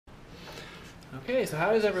Okay, so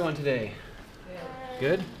how is everyone today?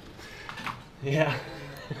 Good? Yeah.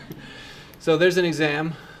 So there's an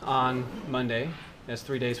exam on Monday. That's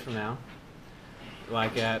 3 days from now.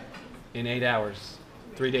 In 8 hours.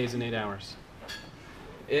 3 days and 8 hours.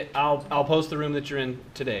 I'll post the room that you're in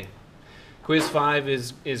today. Quiz 5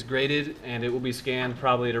 is graded, and it will be scanned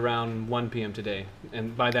probably at around 1 p.m. today.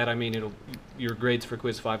 And by that I mean your grades for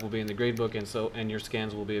Quiz 5 will be in the gradebook, and your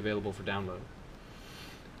scans will be available for download.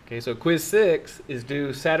 Okay, so Quiz 6 is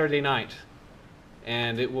due Saturday night,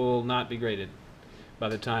 and it will not be graded by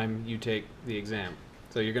the time you take the exam.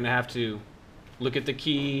 So you're going to have to look at the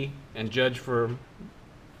key and judge for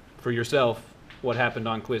yourself what happened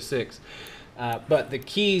on Quiz 6. But the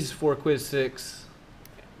keys for Quiz 6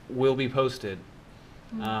 will be posted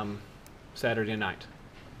Saturday night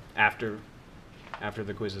after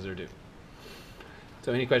the quizzes are due.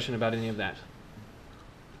 So any question about any of that?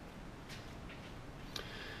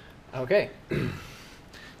 Okay.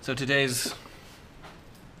 So today's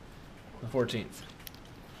the 14th.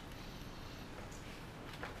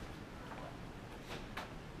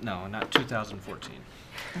 No, not 2014.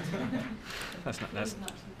 That's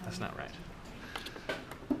not right.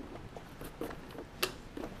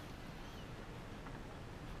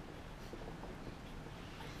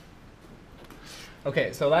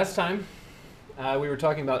 Okay, so last time we were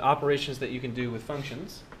talking about operations that you can do with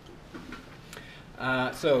functions.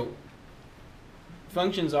 So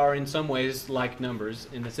functions are in some ways like numbers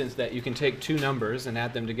in the sense that you can take two numbers and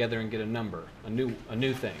add them together and get a number, a new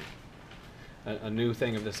thing, a new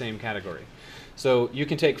thing of the same category. So you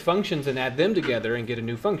can take functions and add them together and get a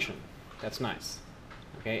new function. That's nice.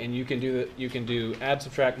 Okay, and you can do add,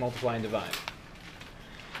 subtract, multiply, and divide.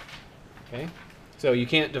 Okay, so you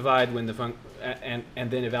can't divide when the and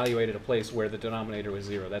then evaluate at a place where the denominator was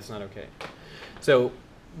 0. That's not okay. So,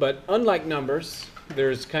 but unlike numbers,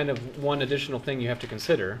 there's kind of one additional thing you have to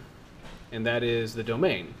consider, and that is the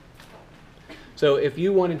domain. So if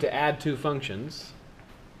you wanted to add two functions,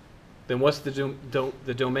 then what's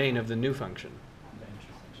the domain of the new function?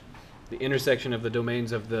 The intersection of the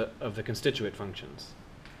domains of the constituent functions.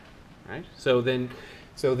 Right? So then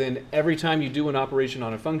every time you do an operation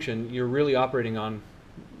on a function, you're really operating on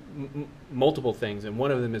multiple things, and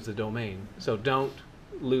one of them is the domain. So don't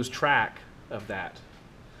lose track of that.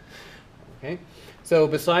 Okay? So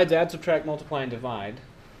besides add, subtract, multiply, and divide,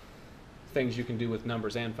 things you can do with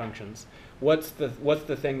numbers and functions, what's the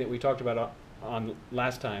thing that we talked about on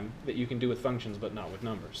last time that you can do with functions but not with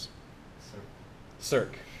numbers?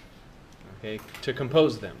 Circ. Okay, to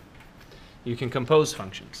compose them. You can compose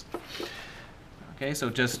functions. Okay, so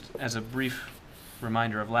just as a brief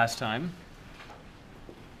reminder of last time,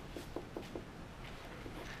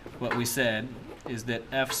 what we said is that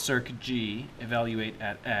f circ g evaluate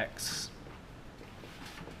at x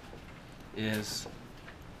is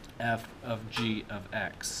f of g of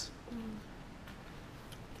x.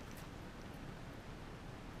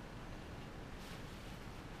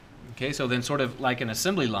 Okay, so then sort of like an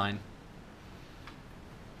assembly line,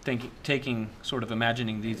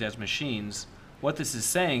 imagining these as machines, what this is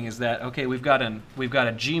saying is that, okay, we've got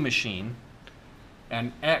a G machine,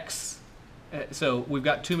 and X, so we've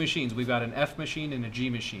got two machines. We've got an F machine and a G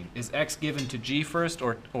machine. Is X given to G first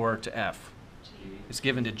or to F? G. It's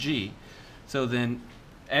given to G. So then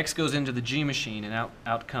X goes into the G machine, and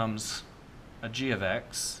out comes a G of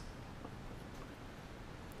X.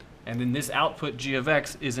 And then this output G of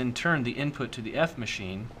X is in turn the input to the F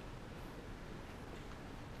machine.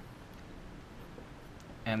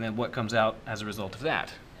 And then what comes out as a result of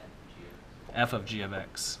that? F of G of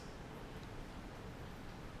X.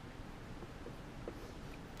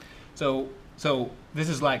 So this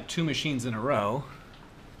is like two machines in a row.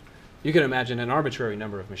 You can imagine an arbitrary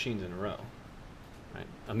number of machines in a row, right?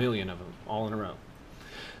 1 million of them all in a row.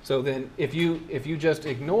 So then if you just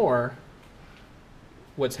ignore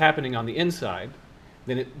what's happening on the inside,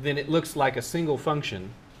 then it looks like a single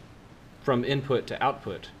function from input to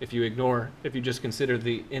output. If you just consider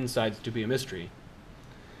the insides to be a mystery,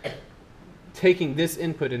 taking this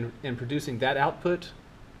input and producing that output,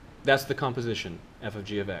 that's the composition, f of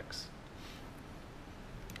g of x.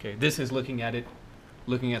 Okay, this is looking at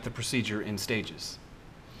the procedure in stages.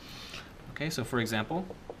 Okay, so for example,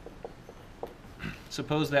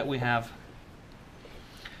 suppose that we have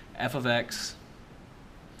f of x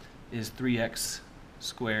is 3x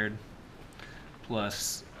squared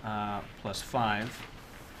plus 5,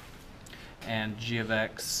 and g of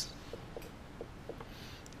x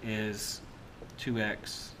is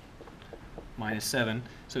 2x minus 7.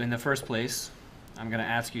 So in the first place, I'm going to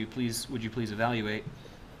ask you, would you please evaluate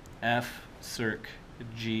f circ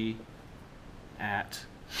g at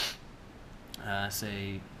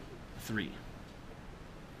say 3.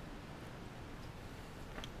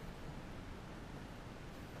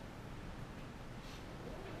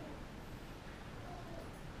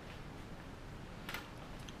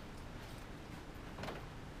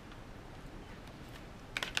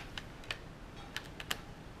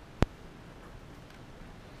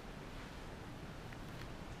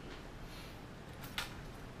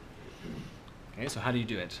 Okay, so how do you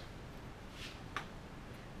do it?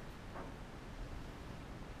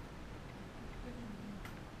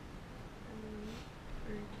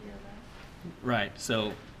 Right,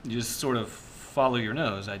 so you just sort of follow your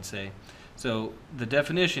nose, I'd say. So the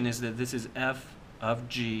definition is that this is f of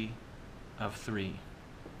g of 3.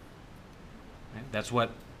 Okay? That's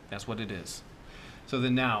what it is. So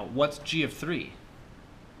then now, what's g of 3?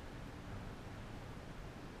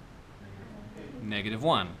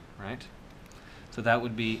 -1, right? So that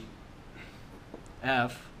would be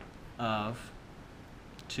f of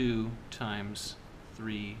 2 times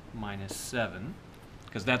 3 minus 7,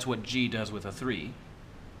 because that's what g does with a 3.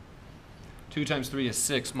 2 times 3 is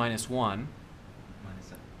 6 minus 1.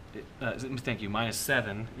 Minus 7. Thank you. Minus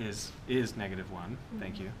 7 is -1.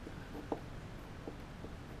 Thank you.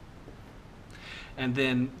 And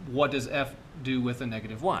then what does f do with a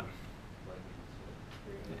 -1?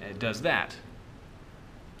 It does that.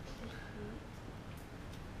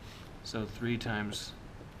 So 3 times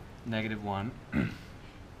 -1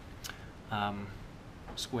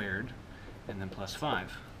 squared, and then plus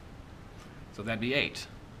 5. So that'd be 8.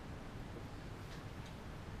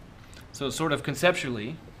 So sort of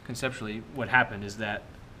conceptually, what happened is that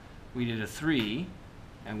we did a 3,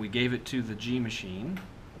 and we gave it to the G machine.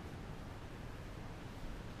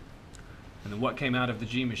 And then what came out of the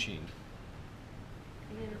G machine?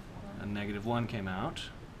 A -1 came out.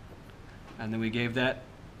 And then we gave that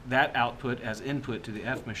output as input to the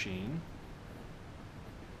F machine.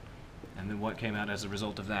 And then what came out as a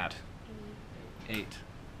result of that? 8.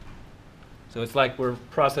 So it's like we're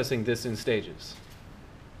processing this in stages.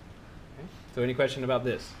 Okay. So any question about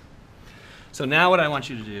this? So now what I want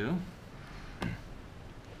you to do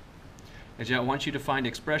is I want you to find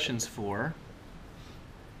expressions for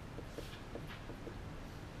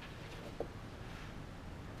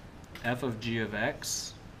f of g of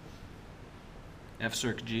x, f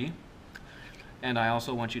circ g, and I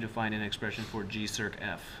also want you to find an expression for g circ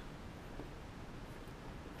f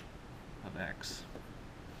of x.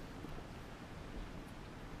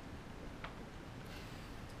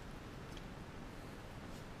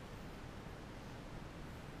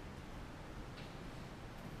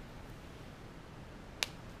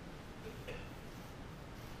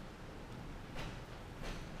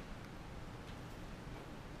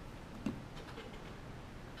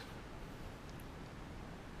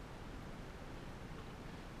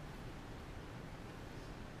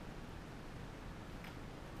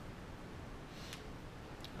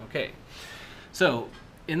 Okay, so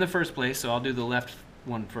in the first place, so I'll do the left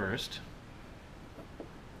one first.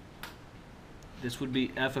 This would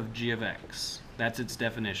be f of g of x. That's its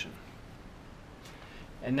definition.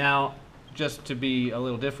 And now, just to be a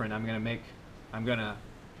little different, I'm gonna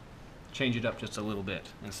change it up just a little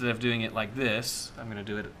bit. Instead of doing it like this, I'm gonna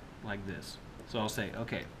do it like this. So I'll say,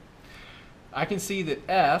 okay, I can see that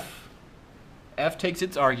f takes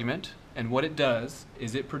its argument, and what it does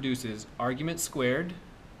is it produces argument squared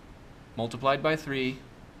multiplied by 3,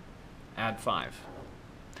 add 5.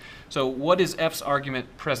 So what is f's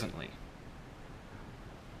argument presently?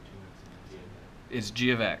 Is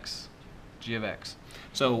g of x. G of x.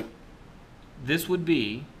 So this would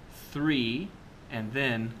be 3 and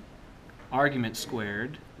then argument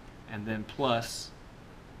squared and then plus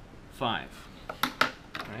 5.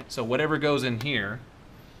 Right? So whatever goes in here,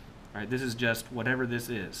 right, this is just whatever this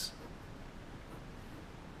is.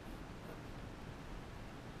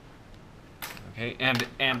 Okay,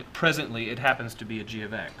 and presently it happens to be a g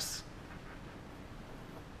of x.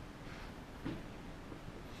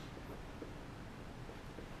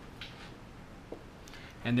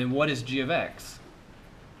 And then what is g of x?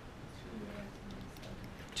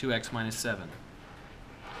 2x minus 7.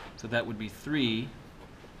 So that would be 3,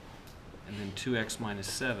 and then 2x minus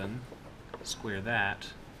 7, square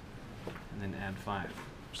that, and then add 5.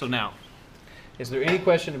 So now, is there any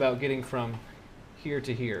question about getting from here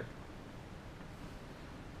to here?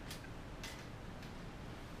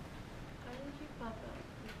 How did you pop up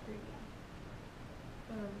the 3?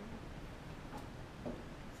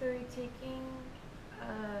 So we're taking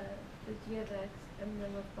the g of x and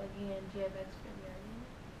then we're plugging in g of x for the argument?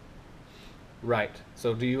 Right.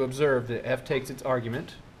 So do you observe that f takes its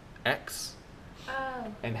argument, x,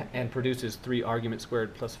 Oh. and produces 3 argument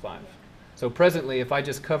squared plus 5? Yeah. So presently, if I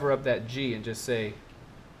just cover up that G and just say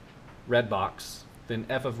red box, then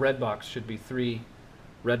f of red box should be 3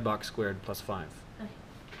 red box squared plus 5. Okay.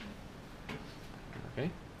 Okay?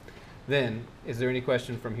 Then, is there any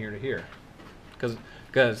question from here to here? Because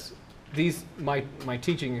my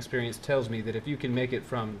teaching experience tells me that if you can make it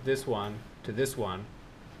from this one to this one,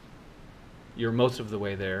 you're most of the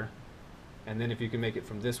way there. And then if you can make it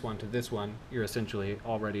from this one to this one, you're essentially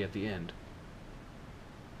already at the end.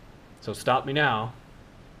 So stop me now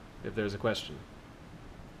if there's a question.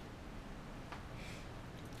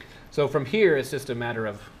 So from here, it's just a matter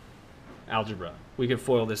of algebra. We can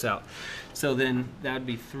FOIL this out. So then that would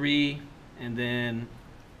be 3, and then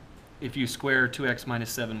if you square 2x minus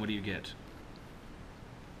 7, what do you get?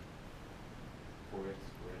 4x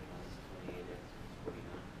squared minus 28x plus 49.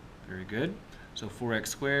 Very good. So 4x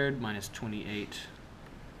squared minus 28x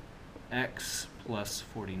plus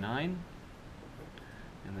 49,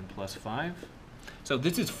 and then plus 5. So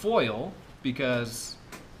this is FOIL because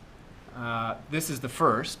this is the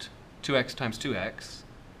first, 2x times 2x.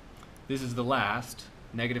 This is the last,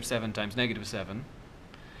 negative 7 times negative 7.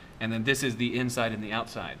 And then this is the inside and the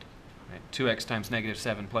outside. Right? 2x times negative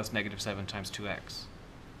 7 plus negative 7 times 2x.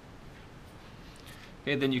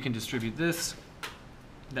 Okay, then you can distribute this.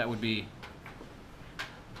 That would be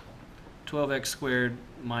 12x squared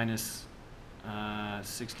minus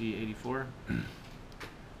 6084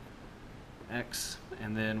 x,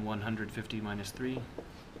 and then 150 minus 3.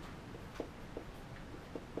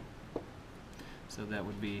 So that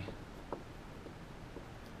would be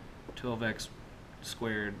 12x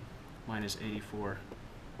squared minus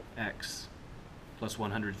 84x plus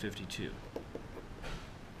 152.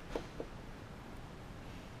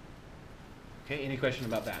 Okay, any question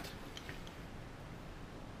about that?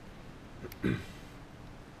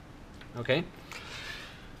 Okay.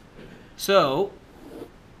 So,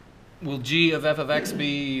 will g of f of x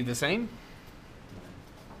be the same?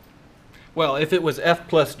 Well, if it was f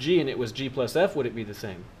plus g and it was g plus f, would it be the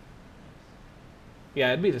same?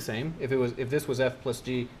 Yeah, it'd be the same. If this was f plus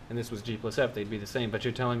g and this was g plus f, they'd be the same. But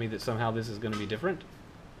you're telling me that somehow this is going to be different?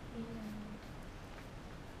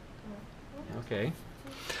 Okay.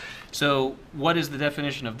 So, what is the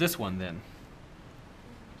definition of this one then?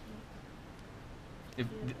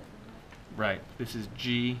 Right, this is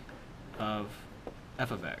g of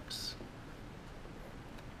f of x.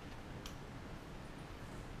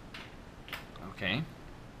 Okay.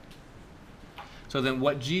 So then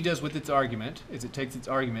what g does with its argument is it takes its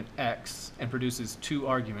argument x and produces 2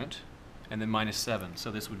 argument and then minus 7. So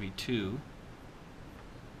this would be 2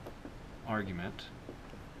 argument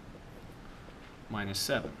minus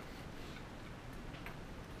 7.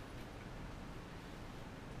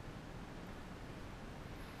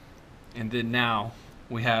 And then now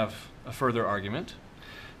we have a further argument.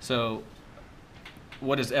 So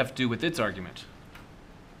what does f do with its argument?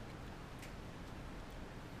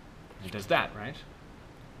 It does that, right?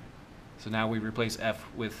 So now we replace f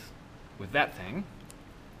with that thing.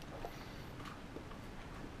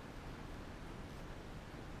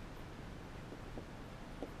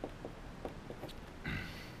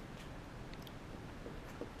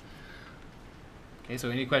 Okay, so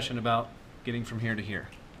any question about getting from here to here?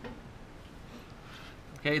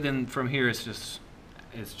 Okay, then from here it's just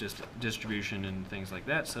distribution and things like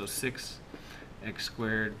that. So 6x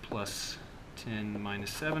squared plus 10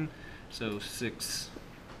 minus 7. So 6x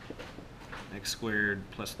squared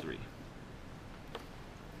plus 3.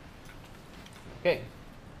 Okay,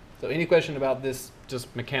 so any question about this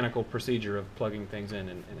just mechanical procedure of plugging things in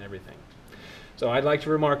and everything? So I'd like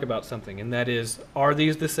to remark about something, and that is, are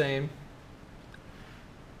these the same?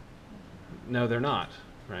 No, they're not,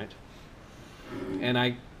 right?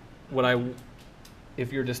 And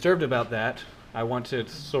if you're disturbed about that, I want to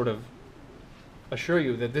sort of assure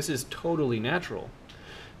you that this is totally natural,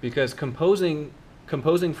 because composing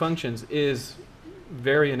functions is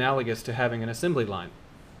very analogous to having an assembly line,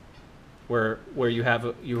 where you have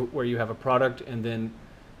a product and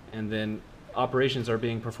then operations are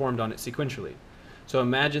being performed on it sequentially. So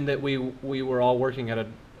imagine that we were all working at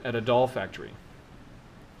a doll factory,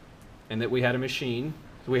 and that we had a machine.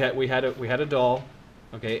 We had a doll,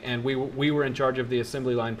 okay, and we were in charge of the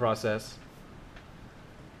assembly line process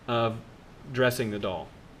of dressing the doll.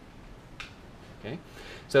 Okay,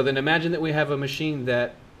 so then imagine that we have a machine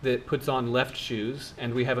that puts on left shoes,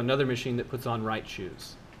 and we have another machine that puts on right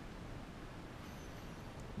shoes.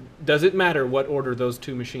 Does it matter what order those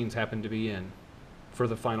two machines happen to be in for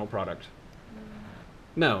the final product?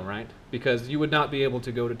 No, right? Because you would not be able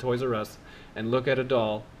to go to Toys R Us and look at a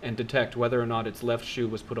doll and detect whether or not its left shoe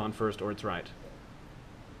was put on first or its right.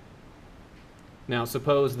 Now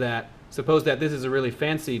suppose that this is a really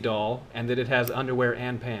fancy doll and that it has underwear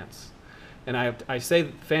and pants. And I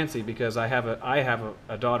say fancy because I have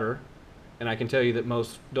a daughter, and I can tell you that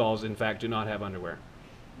most dolls, in fact, do not have underwear.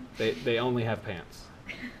 They only have pants.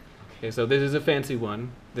 Okay, so this is a fancy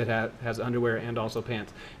one that has underwear and also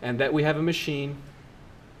pants. And that we have a machine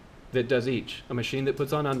that does each. A machine that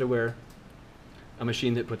puts on underwear, a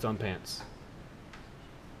machine that puts on pants.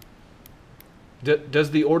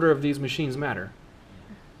 Does the order of these machines matter?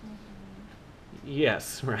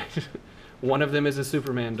 Yes, right. One of them is a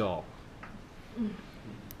Superman doll.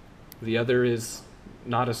 The other is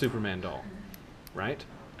not a Superman doll, right?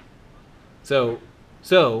 So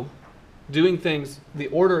doing things, the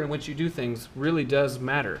order in which you do things really does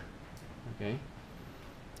matter, okay?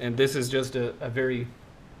 And this is just a very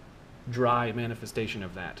dry manifestation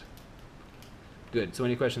of that. Good. So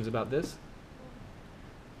any questions about this?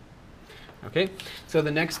 Okay. So the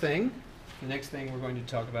next thing we're going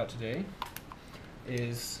to talk about today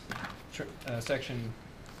is section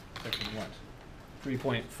what?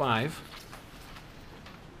 3.5.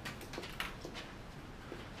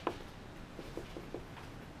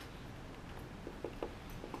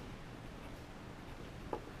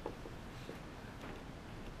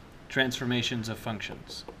 Transformations of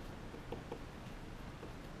functions.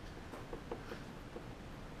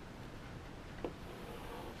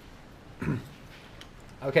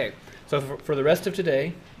 Okay, so for the rest of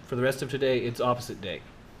today, it's opposite day.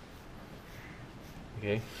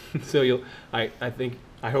 Okay, so I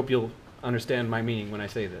hope you'll understand my meaning when I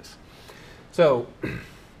say this. So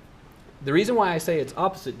the reason why I say it's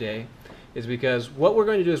opposite day is because what we're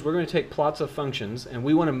going to do is we're going to take plots of functions and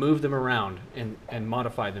we want to move them around and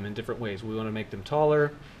modify them in different ways. We want to make them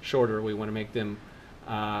taller, shorter. We want to make them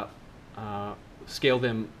scale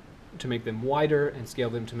them to make them wider and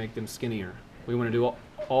scale them to make them skinnier. We want to do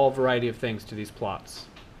all variety of things to these plots.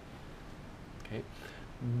 Okay,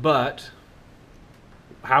 but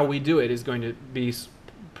how we do it is going to be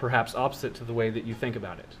perhaps opposite to the way that you think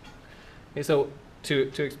about it. Okay, so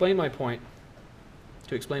to explain my point,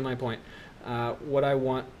 what I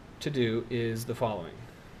want to do is the following.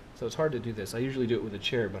 So it's hard to do this. I usually do it with a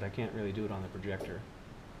chair, but I can't really do it on the projector.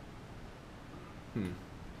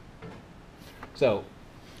 So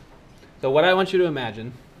what I want you to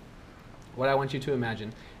imagine,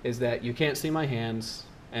 is that you can't see my hands,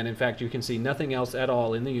 and in fact you can see nothing else at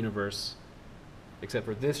all in the universe except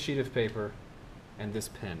for this sheet of paper and this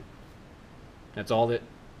pen. That's all that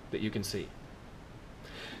you can see.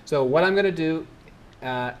 So what I'm going to do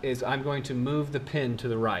is I'm going to move the pen to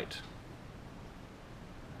the right.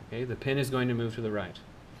 Okay, the pen is going to move to the right.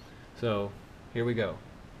 So here we go.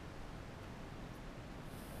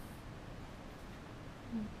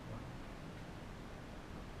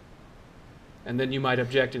 And then you might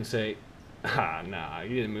object and say, nah,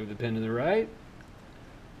 you didn't move the pen to the right.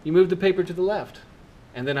 You moved the paper to the left.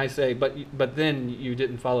 And then I say, but then you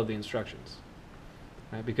didn't follow the instructions.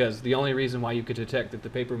 Right? Because the only reason why you could detect that the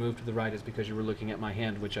paper moved to the right is because you were looking at my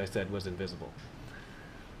hand, which I said was invisible.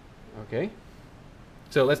 Okay?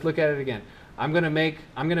 So let's look at it again. I'm going to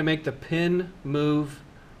make the pen move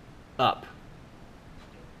up.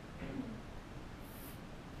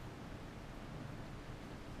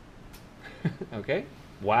 Okay?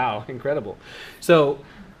 Wow, incredible. So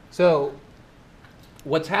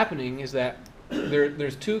what's happening is that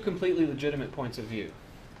there's two completely legitimate points of view.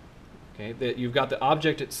 Okay? That you've got the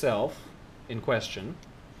object itself in question,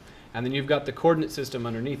 and then you've got the coordinate system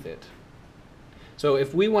underneath it. So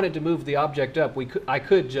if we wanted to move the object up, I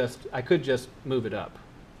could just move it up.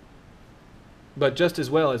 But just as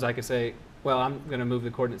well as I could say, well, I'm going to move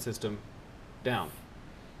the coordinate system down.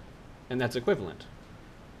 And that's equivalent.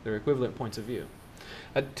 They're equivalent points of view.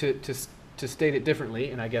 To state it differently,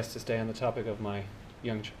 and I guess to stay on the topic of my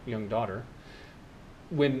young daughter,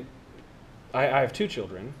 when I have two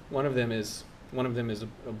children, one of them is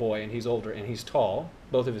a boy, and he's older, and he's tall.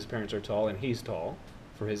 Both of his parents are tall, and he's tall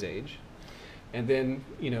for his age. And then,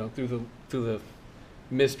 through the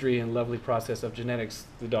mystery and lovely process of genetics,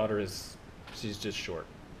 the daughter she's just short.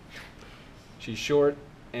 She's short,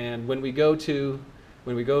 and when we go to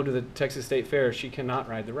the Texas State Fair, she cannot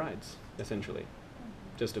ride the rides, essentially,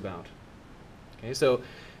 just about. Okay, so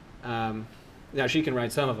now she can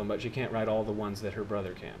ride some of them, but she can't ride all the ones that her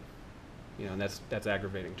brother can. And that's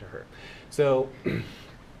aggravating to her.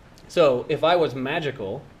 So if I was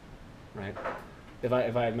magical, right? If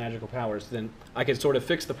I had magical powers, then I could sort of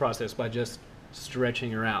fix the process by just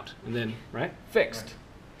stretching her out, and then fixed.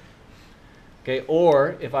 Okay,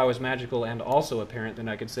 or if I was magical and also a parent, then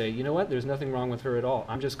I could say, you know what, there's nothing wrong with her at all.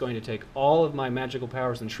 I'm just going to take all of my magical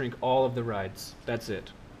powers and shrink all of the rides. That's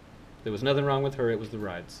it. There was nothing wrong with her, it was the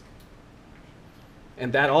rides.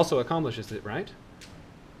 And that also accomplishes it, right?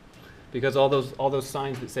 Because all those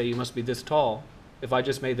signs that say you must be this tall, if I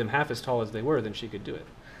just made them half as tall as they were, then she could do it.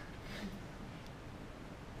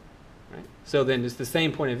 Right? So then it's the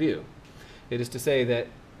same point of view. It is to say that,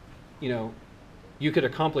 you know, you could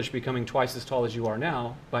accomplish becoming twice as tall as you are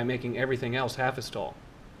now by making everything else half as tall.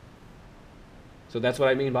 So that's what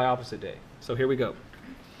I mean by opposite day. So here we go.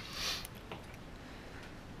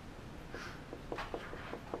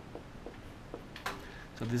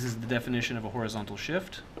 So this is the definition of a horizontal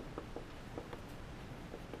shift.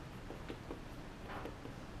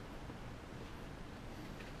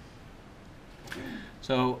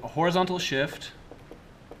 So a horizontal shift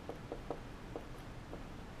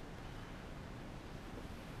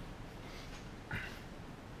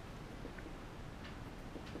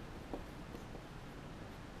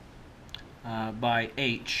by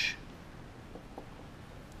h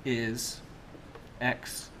is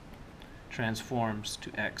x transforms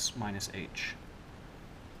to x minus h.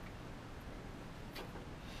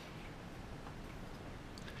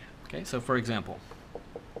 Okay, so for example,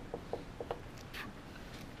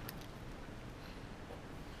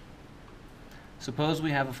 suppose we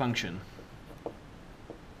have a function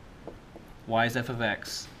y is f of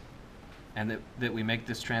x, and that we make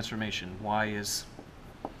this transformation, y is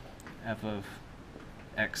f of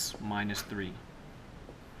x minus 3.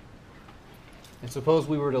 And suppose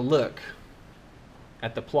we were to look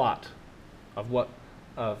at the plot of what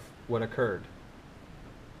occurred.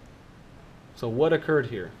 So what occurred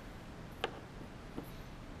here?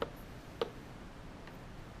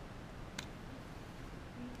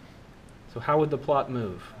 So how would the plot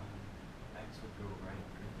move? X would go right,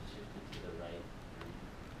 shifted to the right.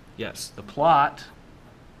 Yes, the plot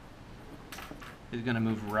is going to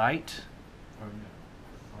move right. Or no,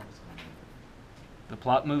 plot's gonna The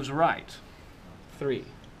plot moves right, 3.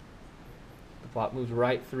 The plot moves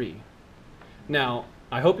right 3. Now,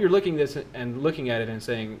 I hope you're looking at it and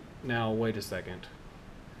saying, now wait a second.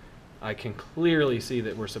 I can clearly see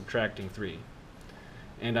that we're subtracting 3.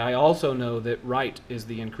 And I also know that right is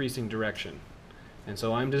the increasing direction. And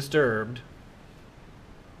so I'm disturbed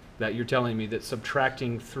that you're telling me that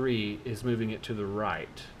subtracting 3 is moving it to the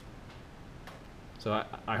right. So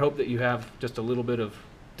I hope that you have just a little bit of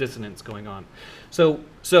dissonance going on. So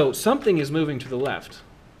something is moving to the left.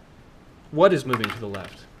 What is moving to the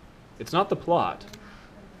left? It's not the plot.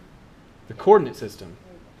 The coordinate system.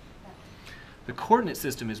 The coordinate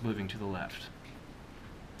system is moving to the left.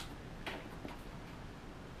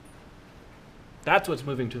 That's what's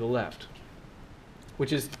moving to the left.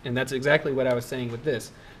 And that's exactly what I was saying with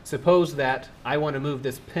this. Suppose that I want to move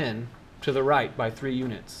this pen to the right by 3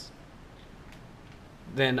 units.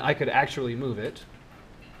 Then I could actually move it.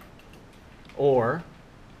 Or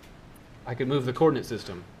I could move the coordinate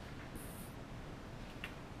system.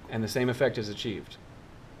 And the same effect is achieved.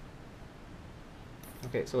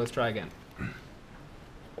 Okay, so let's try again.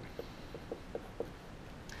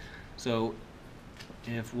 So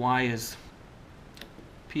if y is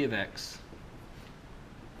p of x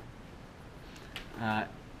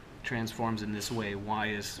transforms in this way, y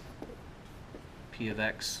is p of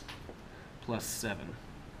x plus 7.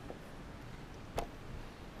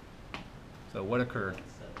 So what occurred? 7.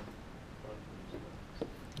 Plot moves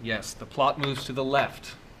left. Yes, the plot moves to the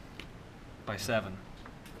left by 7.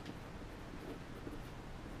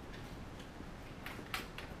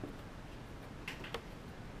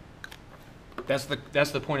 That's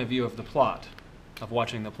the point of view of the plot, of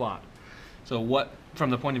watching the plot. So what, from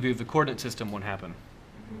the point of view of the coordinate system, what happened?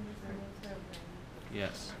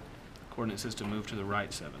 Yes, coordinate system moved to the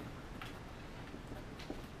right 7.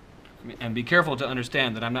 And be careful to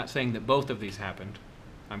understand that I'm not saying that both of these happened.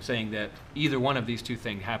 I'm saying that either one of these two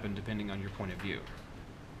things happened depending on your point of view.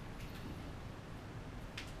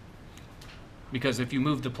 Because if you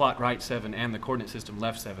move the plot right 7 and the coordinate system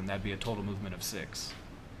left 7, that'd be a total movement of 6.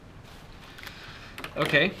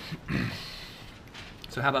 Okay,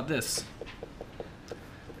 so how about this?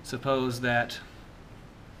 Suppose that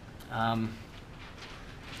I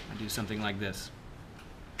do something like this.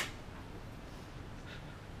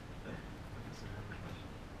 So I have a question.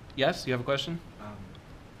 Yes, you have a question?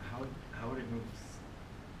 How would it move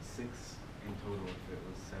 6 in total if it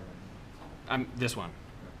was 7? This one.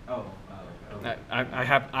 Oh, okay.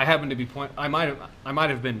 I happen to be I might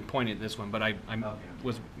have been pointing at this one, but I Okay.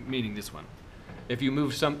 was meaning this one. If you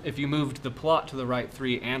moved the plot to the right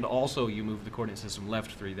 3 and also you moved the coordinate system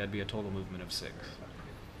left 3, that'd be a total movement of 6.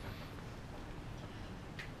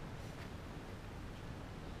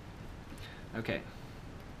 Okay.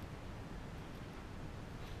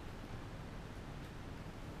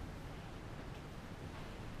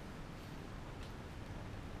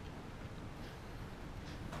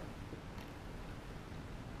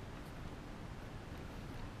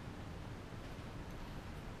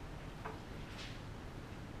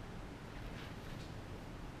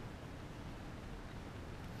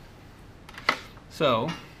 So,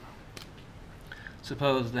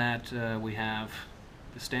 suppose that we have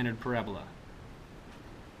the standard parabola.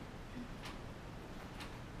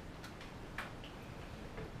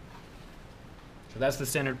 So that's the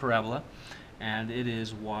standard parabola, and it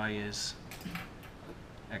is y is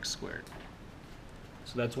x squared.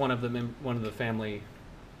 So that's one of the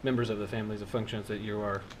members of the families of functions that you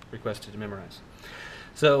are requested to memorize.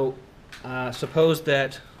 So suppose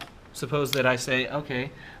that I say,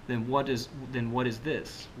 okay, then what is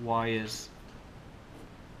this? Y is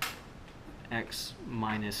x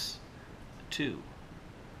minus 2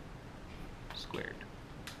 squared.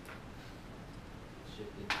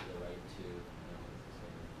 Shifted to the right two,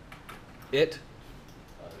 It,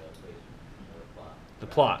 the equation, or plot. the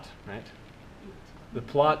plot, right? The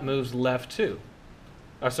plot moves left 2.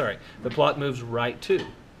 Oh, sorry, the plot moves right 2, And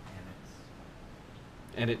it's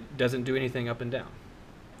and it doesn't do anything up and down.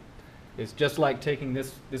 It's just like taking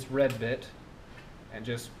this red bit and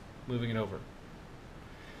just moving it over.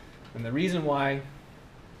 And the reason why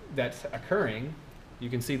that's occurring, you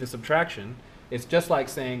can see the subtraction. It's just like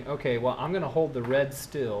saying, okay, well, I'm going to hold the red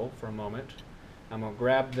still for a moment. I'm going to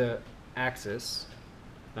grab the axis.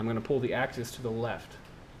 I'm going to pull the axis to the left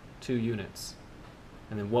 2 units.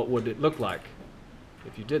 And then what would it look like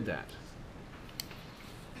if you did that?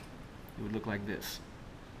 It would look like this.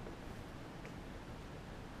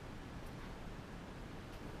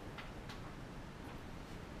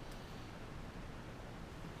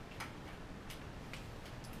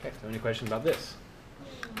 Okay, so any questions about this?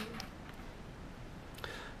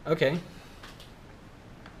 Okay.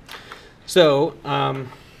 So,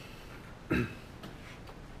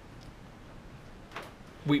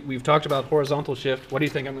 we've talked about horizontal shift. What do you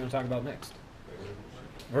think I'm going to talk about next?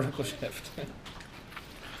 Vertical shift.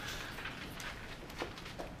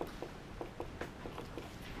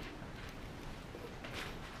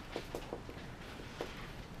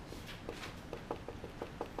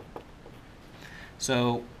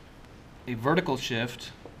 So, a vertical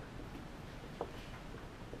shift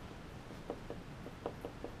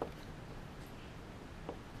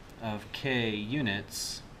of k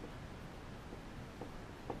units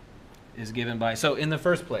is given by, so in the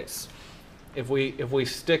first place, if we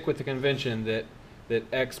stick with the convention that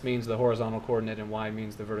x means the horizontal coordinate and y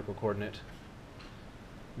means the vertical coordinate,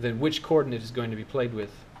 then which coordinate is going to be played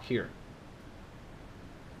with here?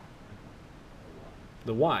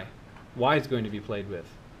 The y. Y is going to be played with.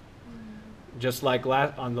 Just like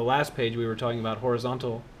on the last page we were talking about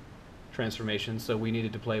horizontal transformations, so we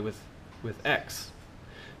needed to play with x.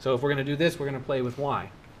 So if we're going to do this, we're going to play with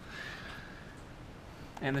y.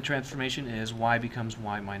 And the transformation is y becomes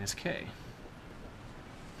y minus k.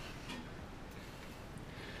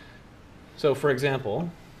 So for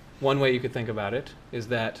example, one way you could think about it is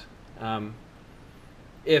that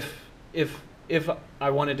if I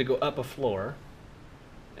wanted to go up a floor,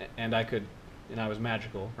 and I was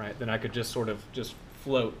magical, right? Then I could just sort of just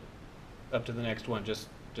float up to the next one, just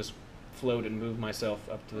float and move myself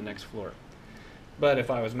up to the next floor. But if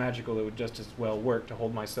I was magical, it would just as well work to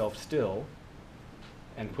hold myself still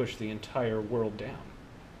and push the entire world down.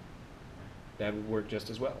 That would work just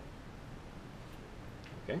as well.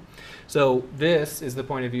 Okay, so this is the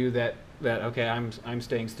point of view that okay, I'm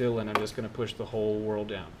staying still and I'm just going to push the whole world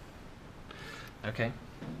down. Okay.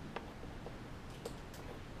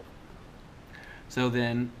 So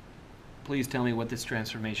then, please tell me what this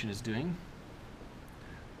transformation is doing.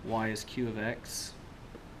 Y is q of x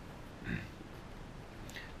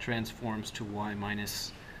transforms to y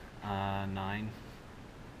minus 9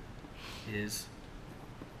 is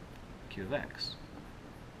q of x.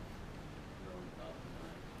 Going up 9.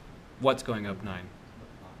 What's going up 9?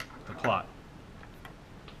 The plot.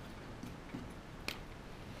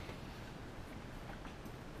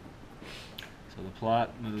 So the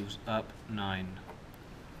plot moves up 9.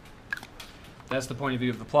 That's the point of view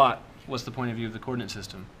of the plot. What's the point of view of the coordinate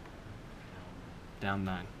system? Down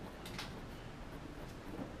 9.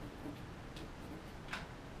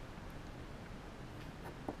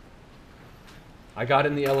 I got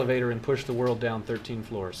in the elevator and pushed the world down 13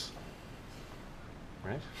 floors.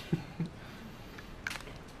 Right?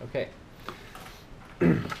 Okay.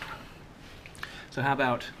 So how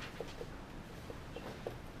about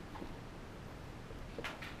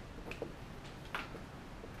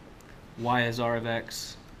y as r of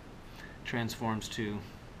x transforms to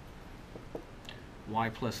y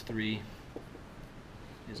plus 3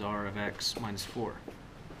 is r of x minus 4.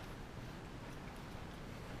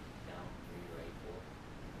 Down 3, right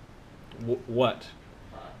 4. What?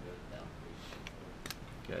 Plot goes down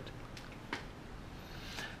 3. Good.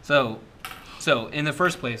 So in the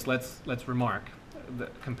first place, let's remark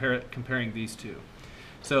comparing these two.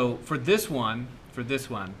 So for this one,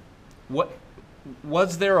 what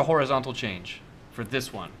was there a horizontal change for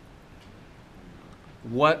this one?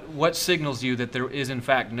 What signals you that there is in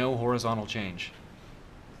fact no horizontal change?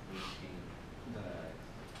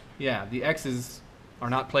 Yeah, the x's are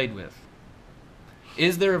not played with.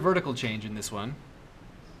 Is there a vertical change in this one?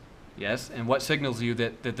 Yes, and what signals you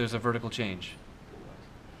that there's a vertical change?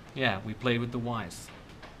 Yeah, we played with the y's.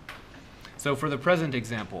 So for the present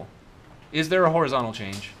example, is there a horizontal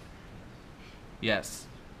change? Yes.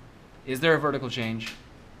 Is there a vertical change?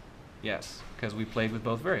 Yes, because we played with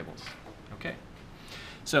both variables. Okay.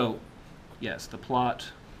 So, yes, the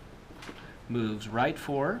plot moves right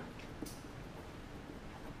 4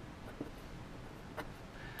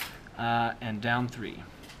 and down 3.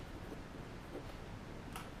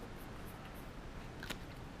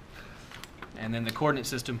 And then the coordinate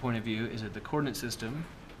system point of view is that the coordinate system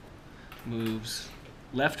moves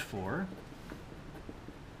left 4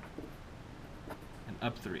 and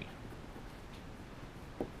up 3.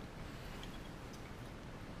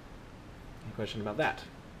 Any question about that?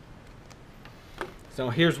 So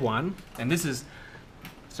here's one, and this is,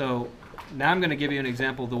 so now I'm going to give you an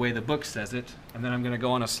example of the way the book says it, and then I'm going to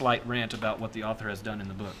go on a slight rant about what the author has done in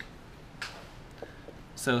the book.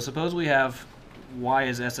 So suppose we have y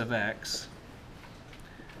is s of x,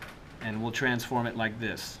 and we'll transform it like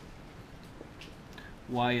this.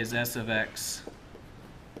 Y is s of x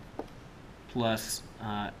plus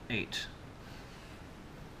 8.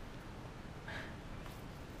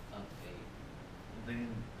 They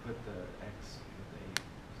didn't put the x with the 8.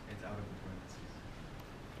 It's out of the parentheses.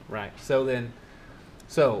 Right. So then,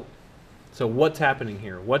 so what's happening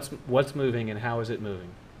here? What's moving and how is it moving?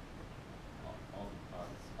 All the y's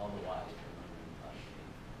are moving up.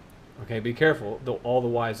 Okay, be careful. All the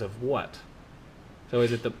y's of what? So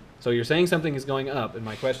is it the? So you're saying something is going up, and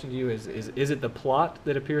my question to you is it the plot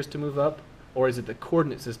that appears to move up, or is it the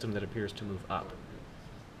coordinate system that appears to move up?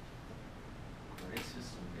 It's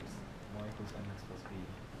just y equals mx plus b.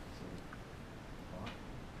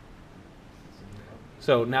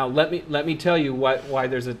 So now let me tell you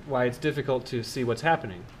why it's difficult to see what's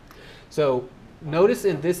happening. So notice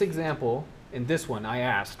in this example, in this one, I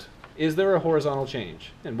asked, is there a horizontal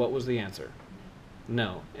change? And what was the answer?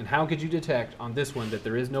 No. And how could you detect on this one that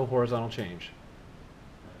there is no horizontal change?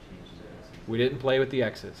 We didn't play with the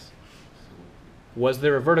x's. Was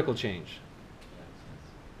there a vertical change?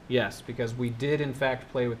 Yes, because we did in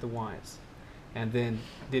fact play with the y's. And then,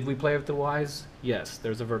 did we play with the y's? Yes,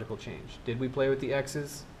 there's a vertical change. Did we play with the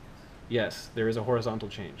x's? Yes, there is a horizontal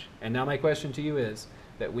change. And now my question to you is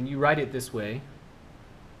that when you write it this way,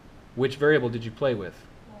 which variable did you play with?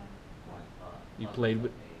 You played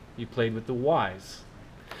with the y's.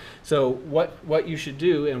 So what you should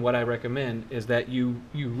do, and what I recommend, is that you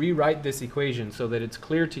rewrite this equation so that it's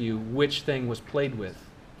clear to you which thing was played with.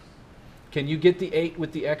 Can you get the 8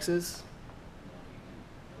 with the x's?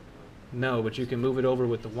 No, but you can move it over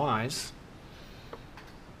with the y's.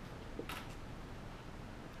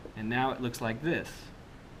 And now it looks like this.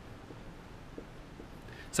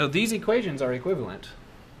 So these equations are equivalent.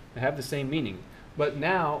 They have the same meaning. But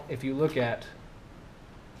now if you look at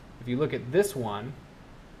this one,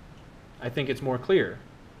 I think it's more clear.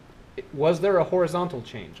 Was there a horizontal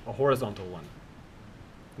change? A horizontal one?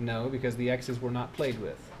 No, because the x's were not played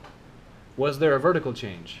with. Was there a vertical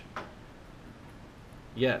change?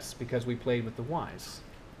 Yes, because we played with the y's.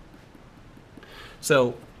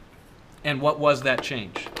 So, and what was that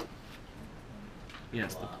change?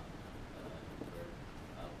 Yes.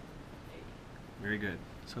 Very good.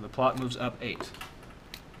 So the plot moves up 8.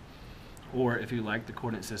 Or, if you like, the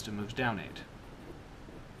coordinate system moves down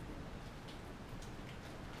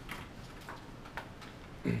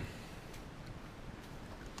 8.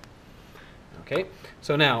 Okay,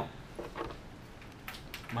 so now,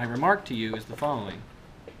 my remark to you is the following,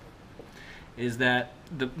 is that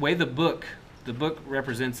the way the book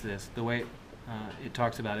represents this, the way it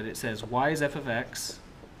talks about it, it says y is f of x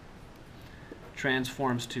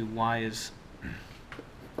transforms to y is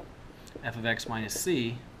f of x minus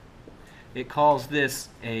c. It calls this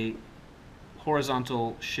a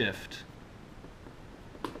horizontal shift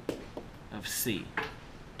of c.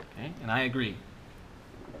 Okay? And I agree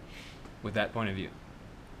with that point of view.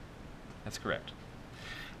 That's correct.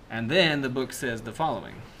 And then the book says the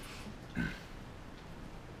following.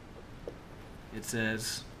 It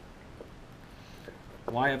says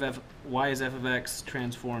y is f of x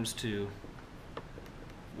transforms to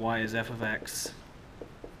y is f of x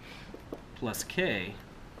plus k.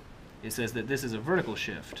 It says that this is a vertical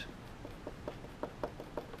shift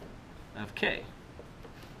of k.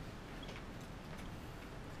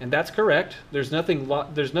 And that's correct. There's nothing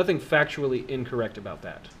factually incorrect about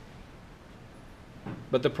that.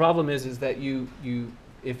 But the problem is that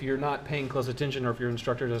if you're not paying close attention, or if your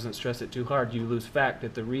instructor doesn't stress it too hard, you lose fact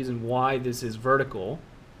that the reason why this is vertical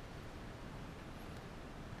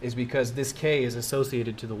is because this k is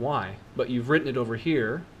associated to the y, but you've written it over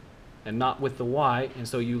here and not with the y, and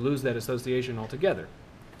so you lose that association altogether.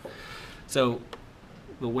 So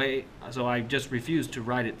I just refuse to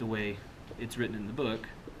write it the way it's written in the book,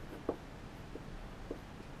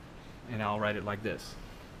 and I'll write it like this.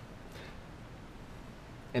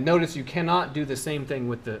 And notice you cannot do the same thing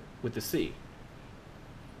with the c.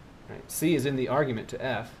 Right? C is in the argument to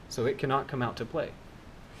f, so it cannot come out to play.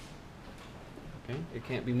 Okay? It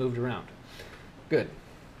can't be moved around. Good.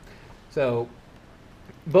 So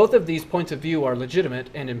both of these points of view are legitimate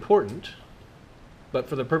and important, but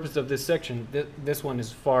for the purpose of this section, this one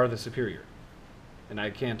is far the superior. And I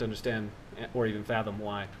can't understand or even fathom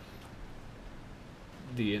why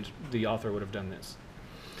the author would have done this.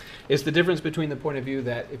 It's the difference between the point of view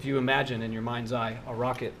that if you imagine in your mind's eye a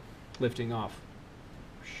rocket lifting off,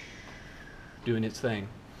 doing its thing.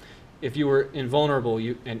 If you were invulnerable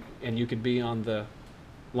and you could be on the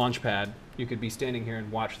launch pad, you could be standing here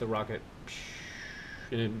and watch the rocket,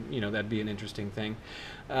 and that'd be an interesting thing.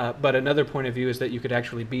 But another point of view is that you could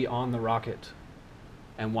actually be on the rocket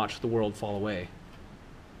and watch the world fall away.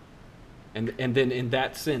 And then in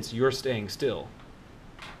that sense, you're staying still.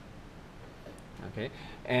 Okay?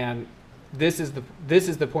 And this is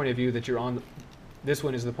the point of view that you're on. This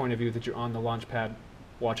one is the point of view that you're on the launch pad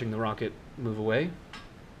watching the rocket move away.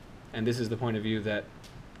 And this is the point of view that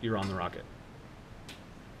you're on the rocket.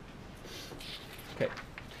 Okay.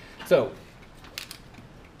 So,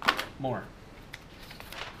 more.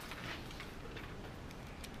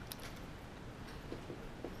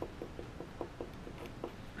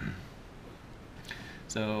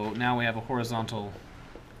 So now we have a horizontal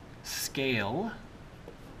scale.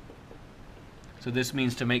 So this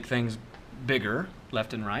means to make things bigger,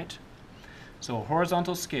 left and right. So a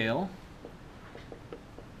horizontal scale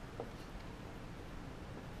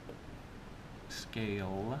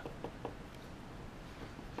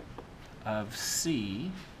of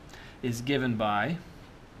C is given by,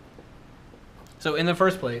 so in the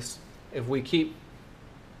first place, if we keep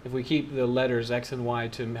the letters x and y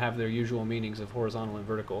to have their usual meanings of horizontal and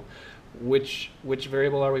vertical, which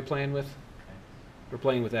variable are we playing with? We're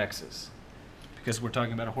playing with x's, because we're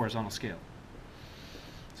talking about a horizontal scale.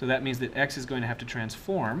 So that means that x is going to have to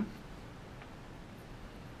transform.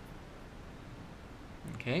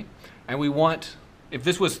 Okay, and we want, if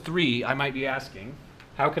this was 3, I might be asking,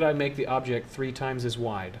 how could I make the object 3 times as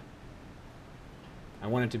wide? I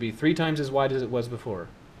want it to be 3 times as wide as it was before.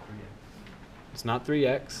 It's not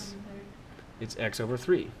 3x, it's x over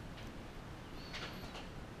 3.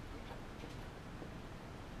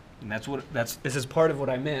 And this is part of what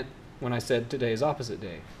I meant when I said today is opposite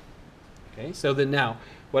day. Okay, so then now,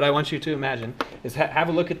 what I want you to imagine is have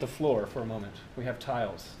a look at the floor for a moment. We have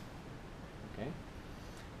tiles. Okay,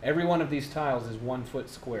 every one of these tiles is 1 foot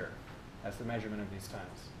square. That's the measurement of these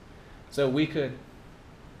tiles. So we could,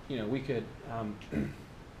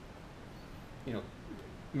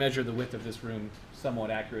 measure the width of this room somewhat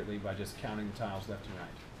accurately by just counting the tiles left and right.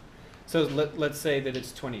 So let's say that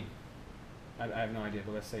it's 20. I have no idea,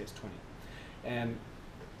 but let's say it's 20.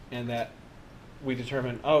 And that we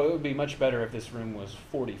determine, it would be much better if this room was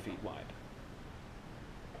 40 feet wide.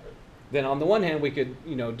 Then on the one hand, we could,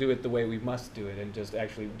 do it the way we must do it and just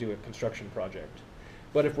actually do a construction project.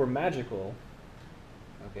 But if we're magical,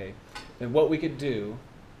 okay, then what we could do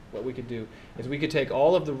is we could take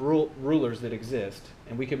all of the rulers that exist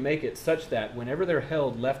and we could make it such that whenever they're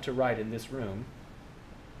held left to right in this room,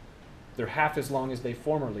 they're half as long as they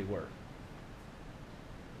formerly were.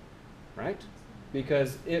 Right?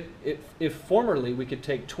 Because if formerly we could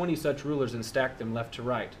take 20 such rulers and stack them left to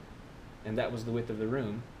right, and that was the width of the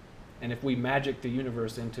room, and if we magic the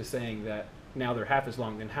universe into saying that now they're half as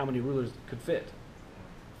long, then how many rulers could fit?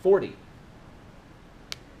 40.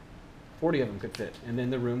 40 of them could fit, and then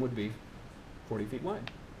the room would be 40 feet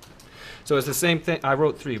wide. So it's the same thing. I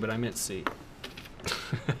wrote 3, but I meant C,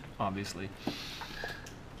 obviously.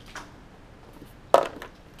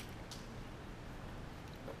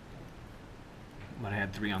 But I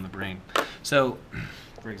had 3 on the brain. So,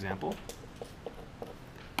 for example,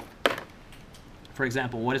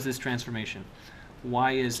 what is this transformation?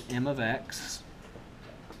 Y is m of x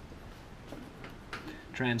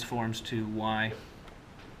transforms to y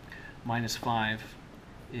minus 5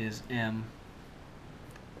 is m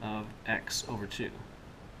of x over 2.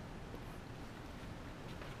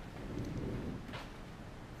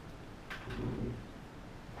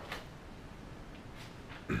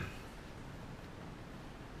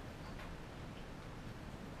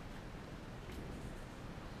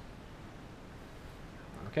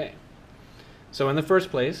 So in the first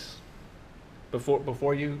place,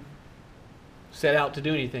 before you set out to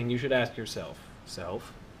do anything, you should ask yourself,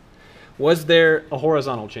 was there a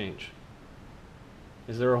horizontal change?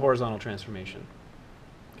 Is there a horizontal transformation?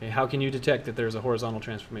 Okay, how can you detect that there's a horizontal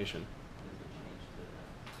transformation?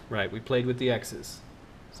 Right, we played with the x's.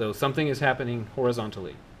 So something is happening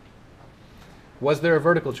horizontally. Was there a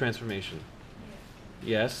vertical transformation?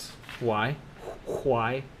 Yes. Why?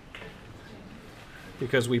 Why?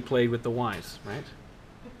 Because we played with the y's, right?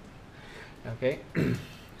 Okay.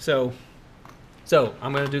 So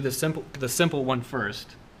I'm going to do the simple one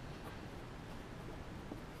first,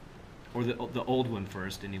 or the old one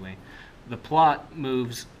first anyway. The plot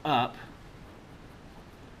moves up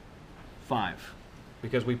 5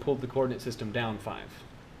 because we pulled the coordinate system down 5.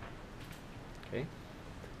 Okay?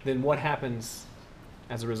 Then what happens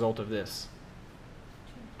as a result of this?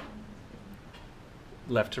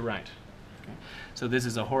 Left to right. Okay. So this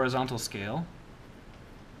is a horizontal scale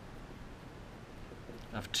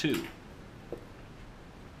of 2.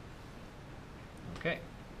 Okay.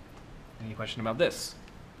 Any question about this?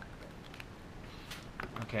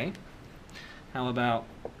 Okay. How about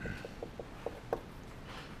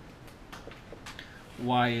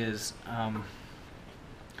y is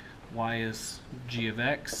g of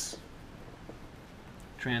x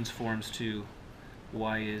transforms to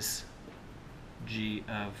y is g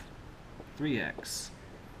of 3x.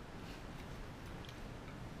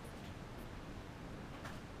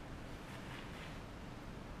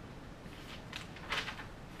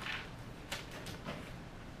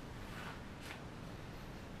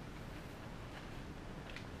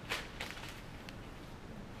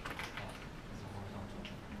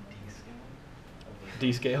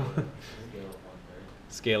 D scale?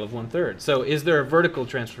 Scale of 1/3. So is there a vertical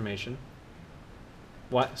transformation?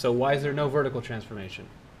 So why is there no vertical transformation?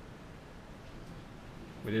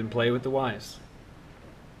 We didn't play with the y's.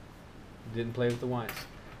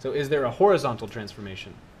 So is there a horizontal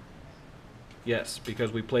transformation? Yes,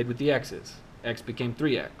 because we played with the x's. X became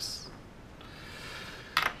 3x.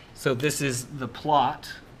 So this is the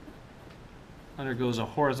plot undergoes a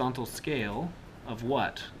horizontal scale of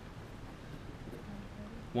what?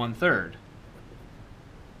 1/3.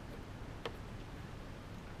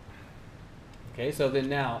 Okay, so then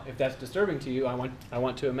now, if that's disturbing to you, I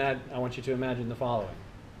want you to imagine the following.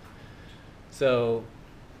 So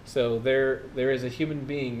there is a human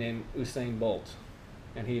being named Usain Bolt,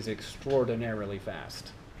 and he's extraordinarily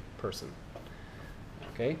fast person.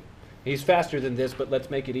 Okay, he's faster than this, but let's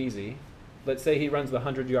make it easy. Let's say he runs the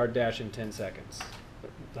 100-yard dash in 10 seconds,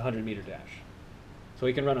 the 100-meter dash. So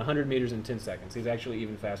he can run 100 meters in 10 seconds. He's actually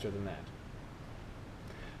even faster than that.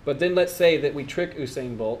 But then let's say that we trick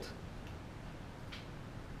Usain Bolt,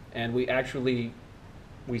 and we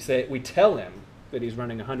tell him that he's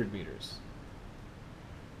running 100 meters.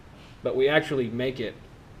 But we actually make it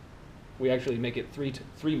 300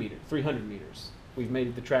 meters. We've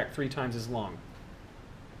made the track 3 times as long.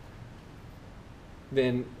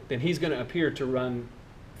 Then he's going to appear to run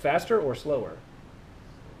faster or slower?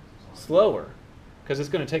 Slower, because it's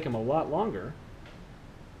going to take him a lot longer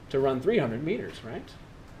to run 300 meters, right?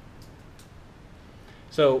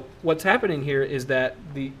 So what's happening here is that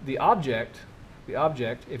the object,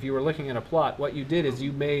 if you were looking at a plot, what you did is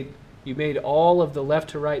you made all of the left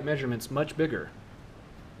to right measurements much bigger.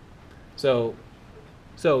 So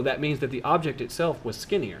that means that the object itself was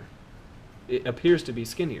skinnier. It appears to be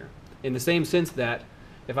skinnier, in the same sense that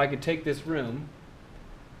if I could take this room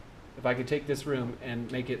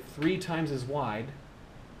and make it 3 times as wide,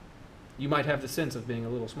 you might have the sense of being a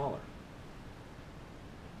little smaller.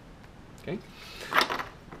 Okay?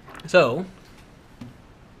 So,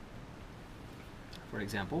 for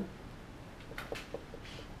example,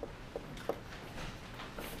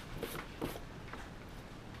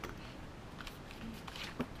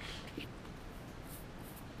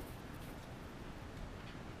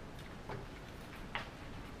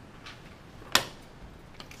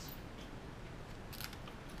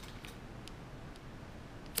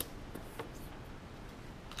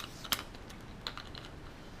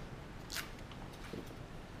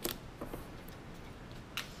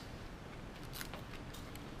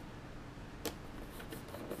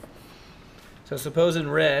 so suppose in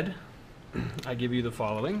red, I give you the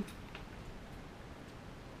following.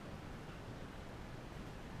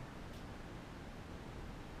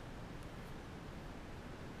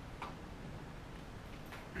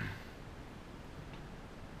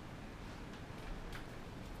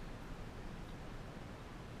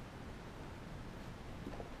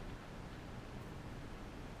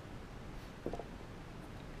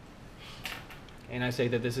 And I say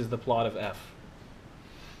that this is the plot of f.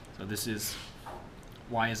 So this is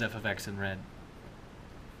why is f of x in red?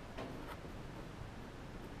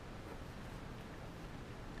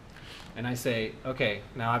 And I say, okay,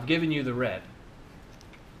 now I've given you the red.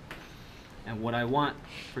 And what I want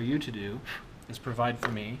for you to do is provide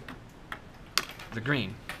for me the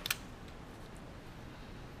green.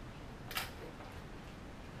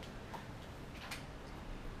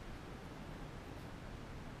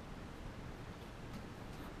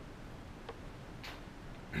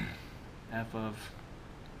 F of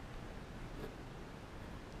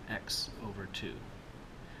x over 2.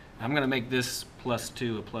 I'm going to make this plus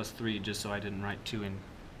 2 a plus 3 just so I didn't write 2 in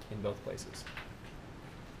both places.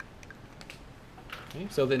 Okay,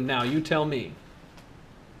 so then now you tell me.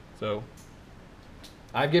 So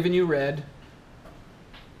I've given you red,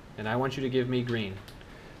 and I want you to give me green.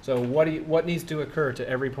 So what needs to occur to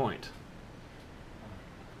every point?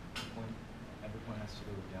 Every point has to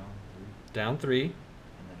go down 3. Down 3. And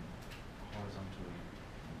then horizontally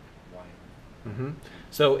y.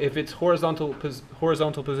 So if its horizontal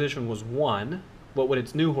position was 1, what would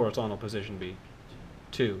its new horizontal position be?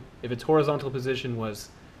 2. If its horizontal position was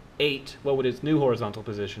 8, what would its new horizontal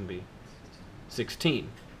position be? 16.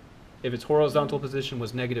 If its horizontal position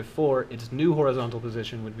was -4, its new horizontal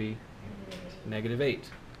position would be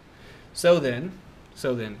 -8. So then,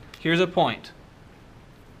 here's a point.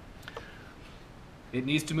 It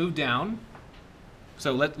needs to move down.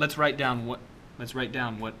 So let's write down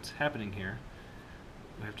what's happening here.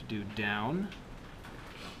 We have to do down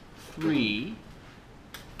 3,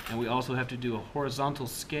 and we also have to do a horizontal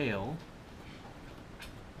scale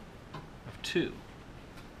of 2.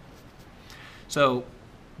 So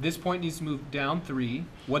this point needs to move down 3.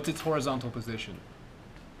 What's its horizontal position?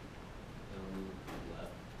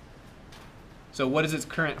 Left. So what is its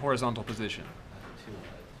current horizontal position?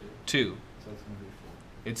 2. So it's going to be 4.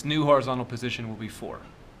 Its new horizontal position will be 4.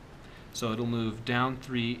 So it'll move down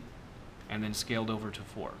 3 and then scaled over to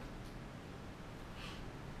 4.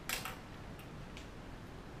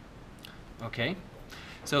 Okay.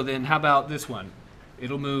 So then how about this one?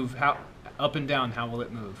 It'll move up and down, how will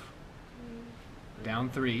it move? Down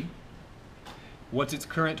 3. What's its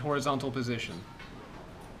current horizontal position?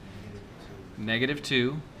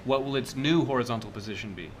 -2. What will its new horizontal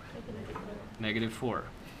position be? -4.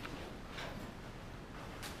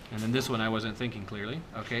 And then this one I wasn't thinking clearly.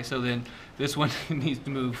 Okay, so then this one needs to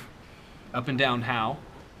move up and down how?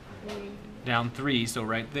 Down 3, so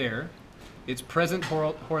right there. Its present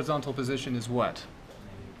horizontal position is what?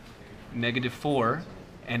 -4,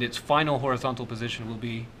 and its final horizontal position will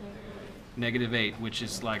be -8, which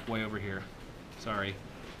is like way over here. Sorry.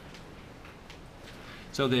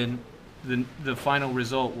 So then the final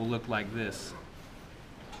result will look like this.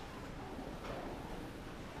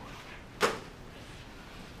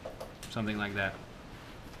 Something like that.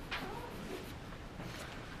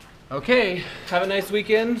 Okay, have a nice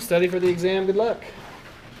weekend. Study for the exam. Good luck.